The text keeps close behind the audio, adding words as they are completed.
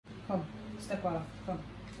Come. Step off. Come.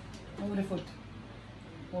 Move the foot.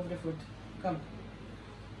 Move the foot. Come.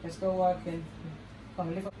 Let's go walking.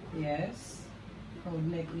 Come, lift up. Yes. Hold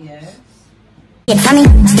neck. Yes. Mommy,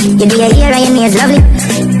 you do your hair and your nails lovely.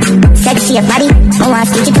 Sexy your body, I want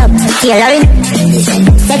to stitch it up. Feel lovely.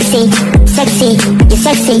 Sexy, sexy, you're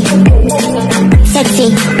sexy. Sexy,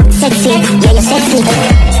 sexy, yeah you're sexy.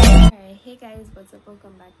 Alright, hey guys, what's up?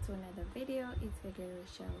 Welcome back to another video. It's your girl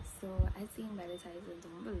Rochelle. So as seen by the title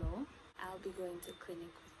down below, I'll be going to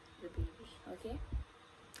clinic with the baby. Okay.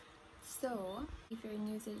 So if you're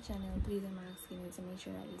new to the channel, please I'm asking you to make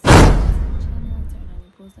sure that you subscribe to the channel, turn on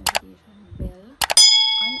the post notification bell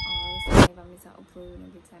on all so you never miss an upload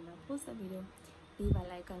every time I post a video. Leave a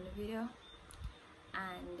like on the video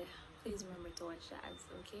and please remember to watch the ads,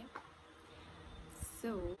 okay?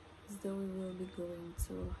 So Zoey will be going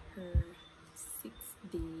to her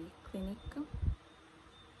 6-day clinic.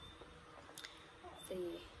 So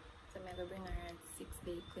yeah, so I'm gonna bring her at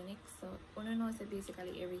 6-day clinic. So you know, so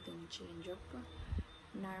basically everything change up.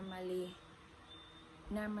 Normally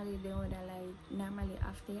they would like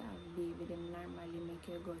after you have baby them normally make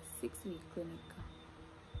you go 6-week clinic,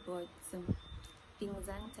 but things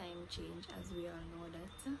and time change, as we all know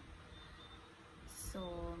that. So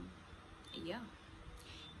yeah,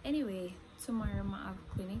 anyway, tomorrow I have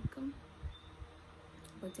clinic,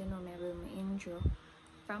 but you know me will my intro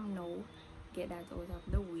from now, get that out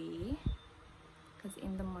of the way, because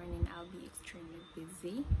in the morning I'll be extremely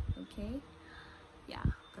busy. Okay, yeah,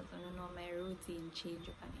 because I don't know my routine change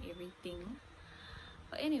up and everything.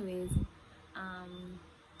 But anyways,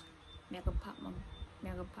 me go pack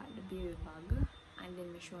the baby bag, and then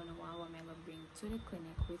me show you what I'm gonna bring to the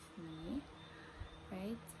clinic with me,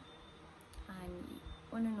 right? And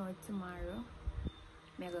you know tomorrow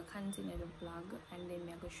me go continue the vlog, and then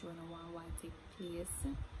me go show you what take place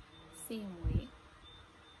same way.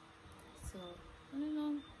 So I don't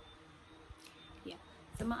know. Yeah,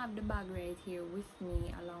 so I have the bag right here with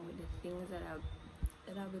me along with the things that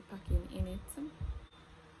I'll be packing in it.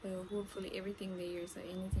 Well, hopefully everything there, so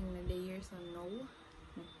anything that they here, so no,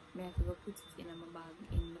 I have to go put it in my bag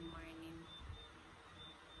in the morning.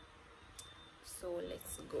 So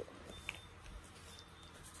let's go.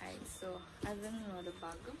 Alright, so as I know the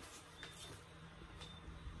bag,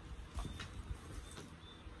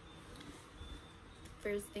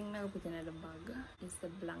 first thing I'll put in the bag is the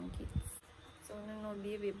blankets. So you know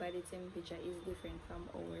baby body temperature is different from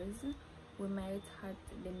ours. We might hot,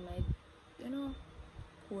 they might, you know,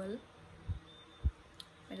 cool.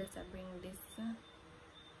 I just bring this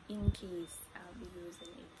in case I'll be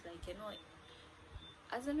using it. Like, you know,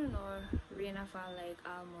 as I don't know, rain fall like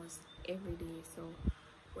almost every day. So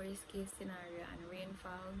worst case scenario and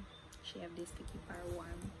rainfall, she have this to keep her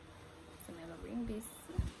warm. So I'm gonna bring this.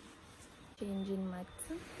 Changing mat.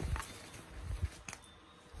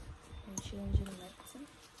 And changing mat.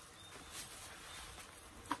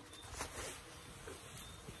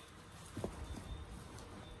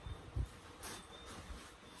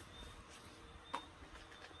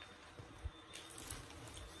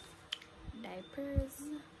 Diapers.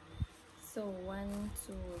 So 1,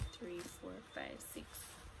 2, 3, 4, 5, 6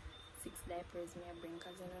 diapers may I bring,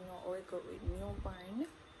 because I don't know how it go with newborn.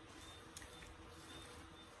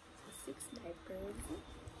 6 diapers.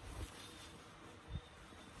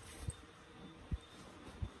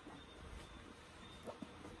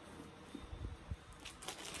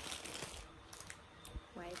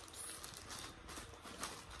 Wipes.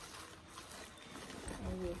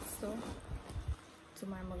 And yes, so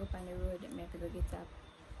tomorrow I'm going on the road, I have to go get a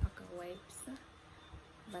pack of wipes,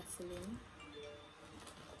 Vaseline.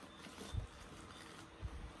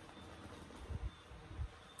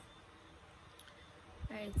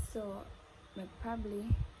 Alright, so I probably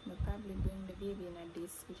bring the baby in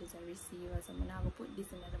this, which is a receiver. So I'm gonna put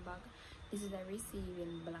this in the bag. This is a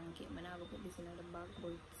receiving blanket. I'm gonna put this in the bag,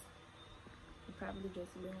 but I probably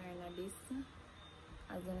just bring her in this,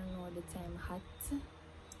 as I don't know the time hot.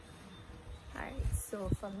 Alright, so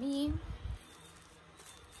for me,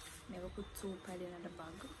 I'm gonna put 2 pads in the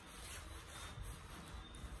bag.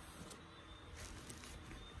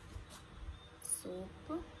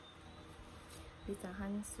 Soap. This is a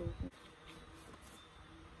hand soap.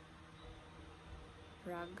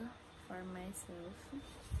 Rag for myself.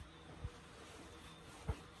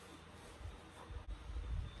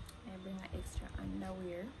 I bring an extra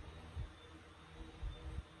underwear,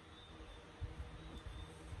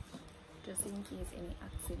 just in case any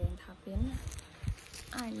accident happen.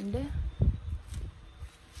 And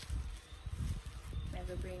I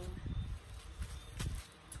will bring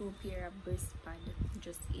 2 pair of breast pad,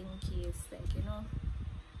 just in case, like, you know,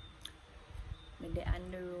 me dey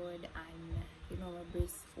on the road and you know my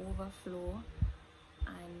breast overflow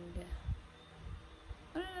and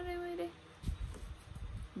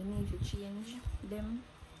me need to change them,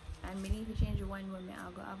 and me need to change the one when me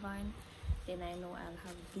I'll go have on, then I know I'll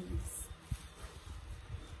have these.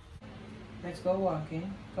 Let's go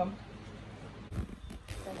walking. Come.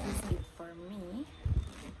 That is it for me.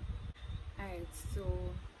 Alright, so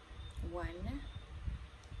 1,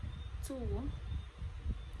 2,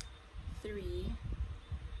 3.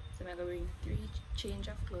 So I'm gonna bring 3 change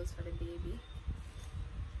of clothes for the baby.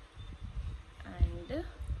 And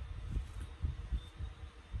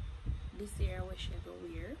this here what she go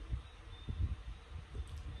wear.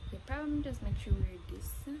 You probably just make sure you wear this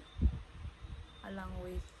along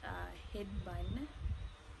with a headband.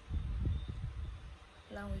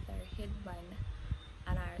 Along with our headband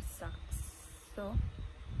and our socks. So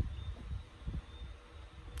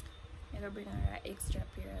I'm gonna bring our extra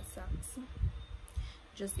pair of socks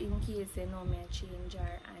just in case you know me change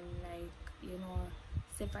her and like you know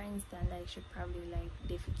say for instance like she probably like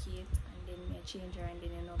defecate and then me change her and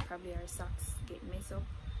then you know probably her socks get messed up,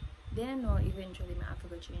 then I know eventually I have to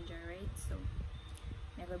go change her, right? So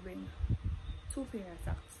I'm gonna bring 2 pair of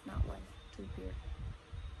socks, not 1, 2 pair.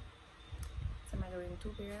 So I'm gonna bring 2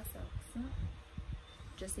 pair of socks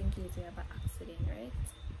just in case we have an accident, right?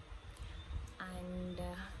 And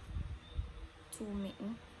 2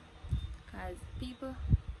 mittens, because people,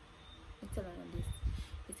 I'm telling you this,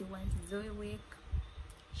 you see once Zoey wake,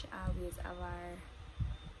 she always have her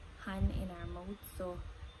hand in her mouth, so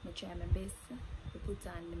I try my best to put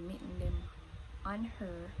on the mitten them on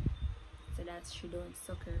her so that she don't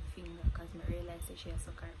suck her finger, because I realize that she has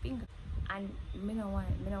suck her finger. And I don't want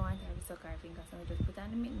her to suck her finger, so I just put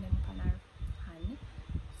on the mitten them on her hand.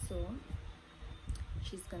 So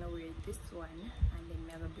she's gonna wear this one and then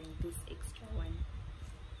I'm gonna bring this extra one.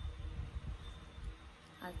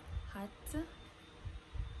 As hat,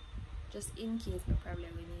 just in case I probably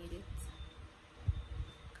will need it,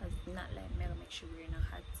 because not like I'm gonna make sure we're in a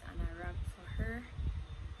hat and a rag for her,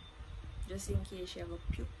 just in case she have a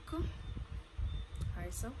puke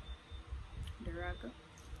or so, the rag.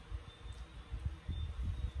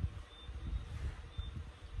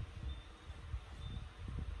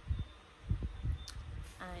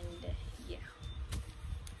 And yeah,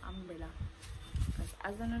 umbrella, because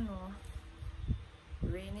as I don't know,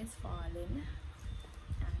 rain is falling,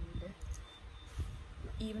 and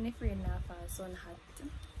even if rain not fall, sun hot,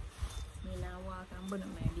 me now walk and burn up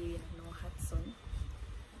my baby in no hot sun,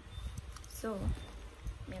 so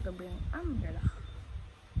me I go bring umbrella.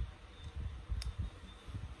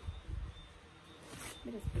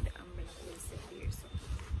 Let us put the umbrella here so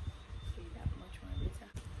be that much more better.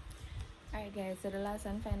 Alright guys, so the last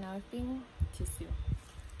and final thing, tissue.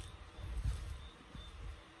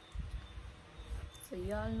 So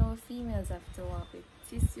you all know females have to walk with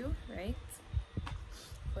tissue, right?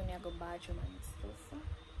 When you go bathroom and stuff.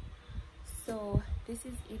 So this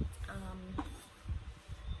is it.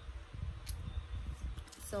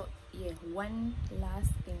 So yeah, one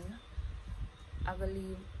last thing I will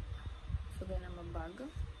leave for the number bag,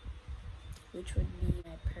 which would be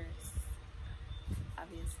my purse,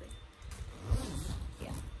 obviously.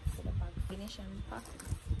 Yeah, so the bag finish and pack.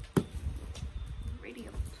 Ready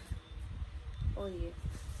up. Oh yeah.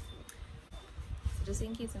 So just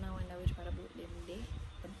in case you now wonder which part of book them day,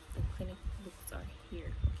 the clinic books are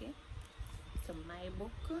here, okay? So my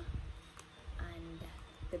book and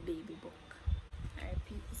the baby book. Alright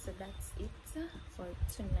people, so that's it for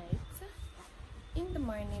tonight. In the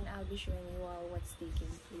morning I'll be showing you all what's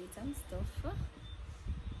taking place and stuff.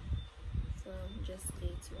 So just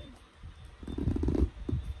stay tuned.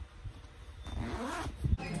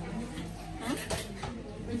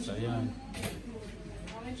 So yeah.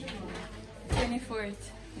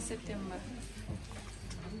 24th September.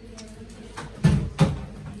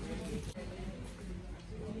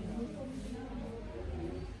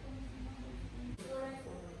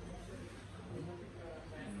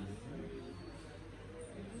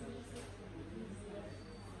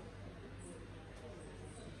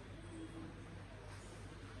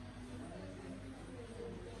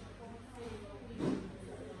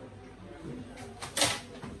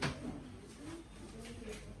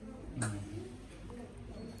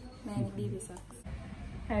 Baby socks.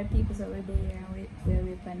 Alright people, so we're there and we're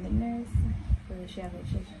with the nurse for the shower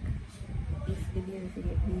check if the baby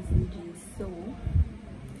forget BCG. So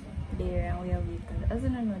there and we are with, as you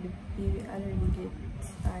know, the baby already get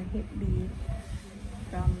our hip beat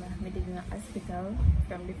from Medina Hospital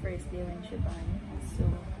from the first day when she born. So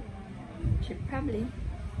she probably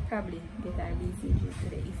get our BCG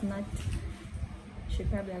today. If not, she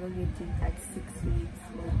probably will get it at 6 weeks,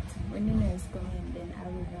 but when the nurse come in, then I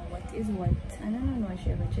will know what is what. And I don't know if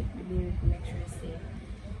she ever check the baby to make sure say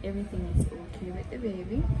everything is okay with the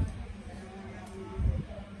baby.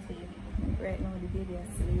 So right now the baby is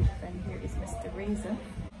asleep, and here is Mr. Razor.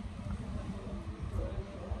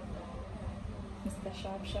 Mr.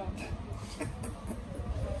 Sharp Sharp.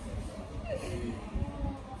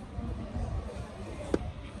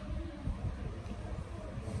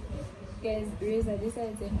 Guys, Razor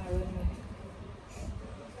decided to run me.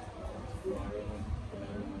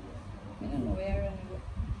 I don't know where I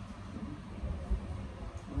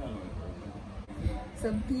run.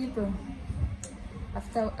 Some people,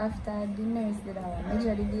 after the nurse did I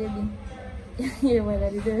measure the baby, hear what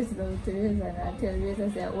the nurse go to Razor and I tell Razor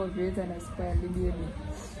say, oh, Razor and I spoil the baby.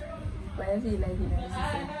 But I feel like, you know, it's the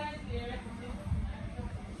same.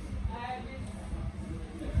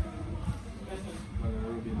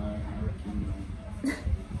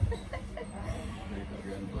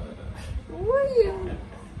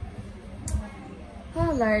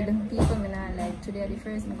 Oh Lord, people me not like today the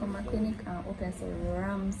first me come to clinic and open so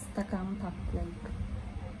ram stack and pop like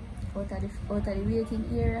out of the waiting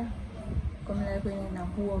area. Come like when in a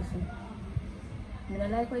hove. Me not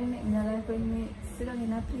like when me sit down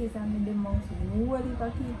in a place and me the mouth whole heap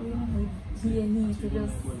of people in with bare heat to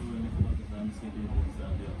just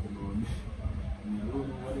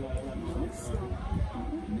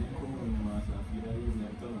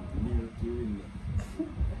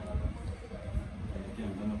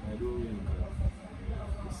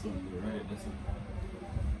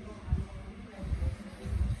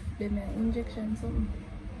they make injection something.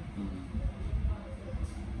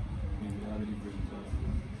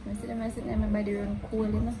 I see them sitting there, my body run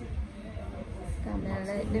cold, you know. Come down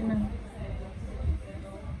like them now.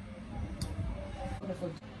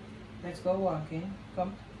 Let's go walking.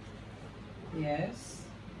 Come. Yes.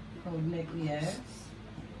 Hold neck. Yes.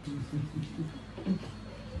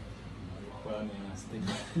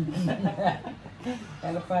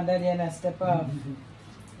 I look for Daddy and I step up.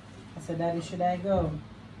 I said, Daddy, should I go?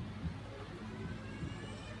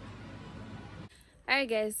 Alright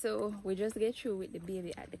guys, so we just get through with the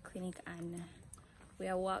baby at the clinic and we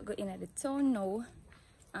are going at the town now.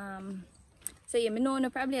 So yeah, me know no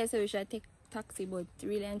probably I say we should take taxi, but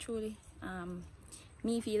really and truly,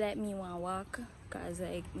 me feel like me want to walk because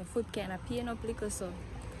like my foot kind of pain up little, so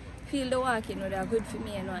feel the walking, you know, they're good for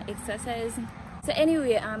me and you know, exercise. So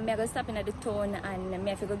anyway, I'm gonna stop in at the town and I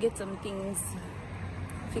have to go get some things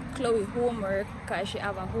for Chloe homework because she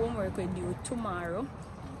have a homework with due tomorrow.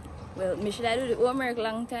 Well, me should I do the homework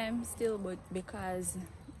long time still, but because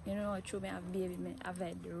you know through me have baby, me have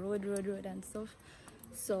had the road and stuff.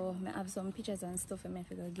 So I have some pictures and stuff I have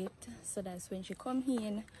to go get. So that's when she come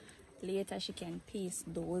in later she can paste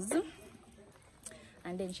those.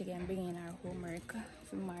 And then she can bring in her homework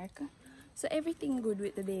for Mark. So everything good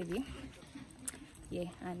with the baby. Yeah,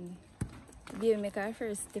 and the baby make her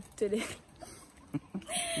first step today.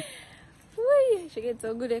 She gets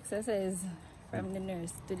a good exercise from the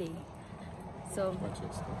nurse today. So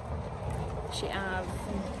she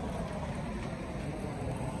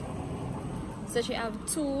have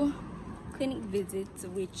two clinic visits,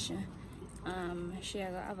 which she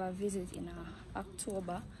have a visit in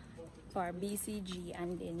October for BCG,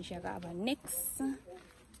 and then she have a next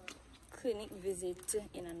clinic visit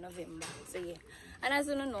in November. So yeah, and as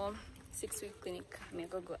you know, 6-week clinic I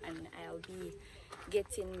go and I'll be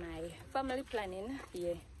getting my family planning.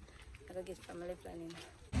 Yeah, I go get family planning.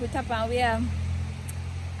 We tap and we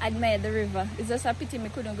admire the river. It's just a pity me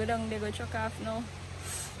couldn't go down there go truck off now.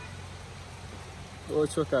 Oh,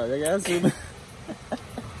 truck off, you guys see.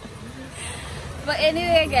 But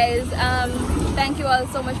anyway guys, thank you all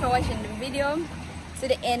so much for watching the video to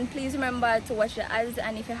the end. Please remember to watch the ads,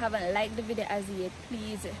 and if you haven't liked the video as yet,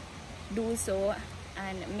 please do so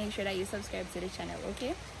and make sure that you subscribe to the channel.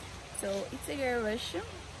 Okay, so it's a girl Rush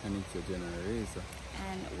and it's your General Razor,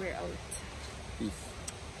 and we're out. peace.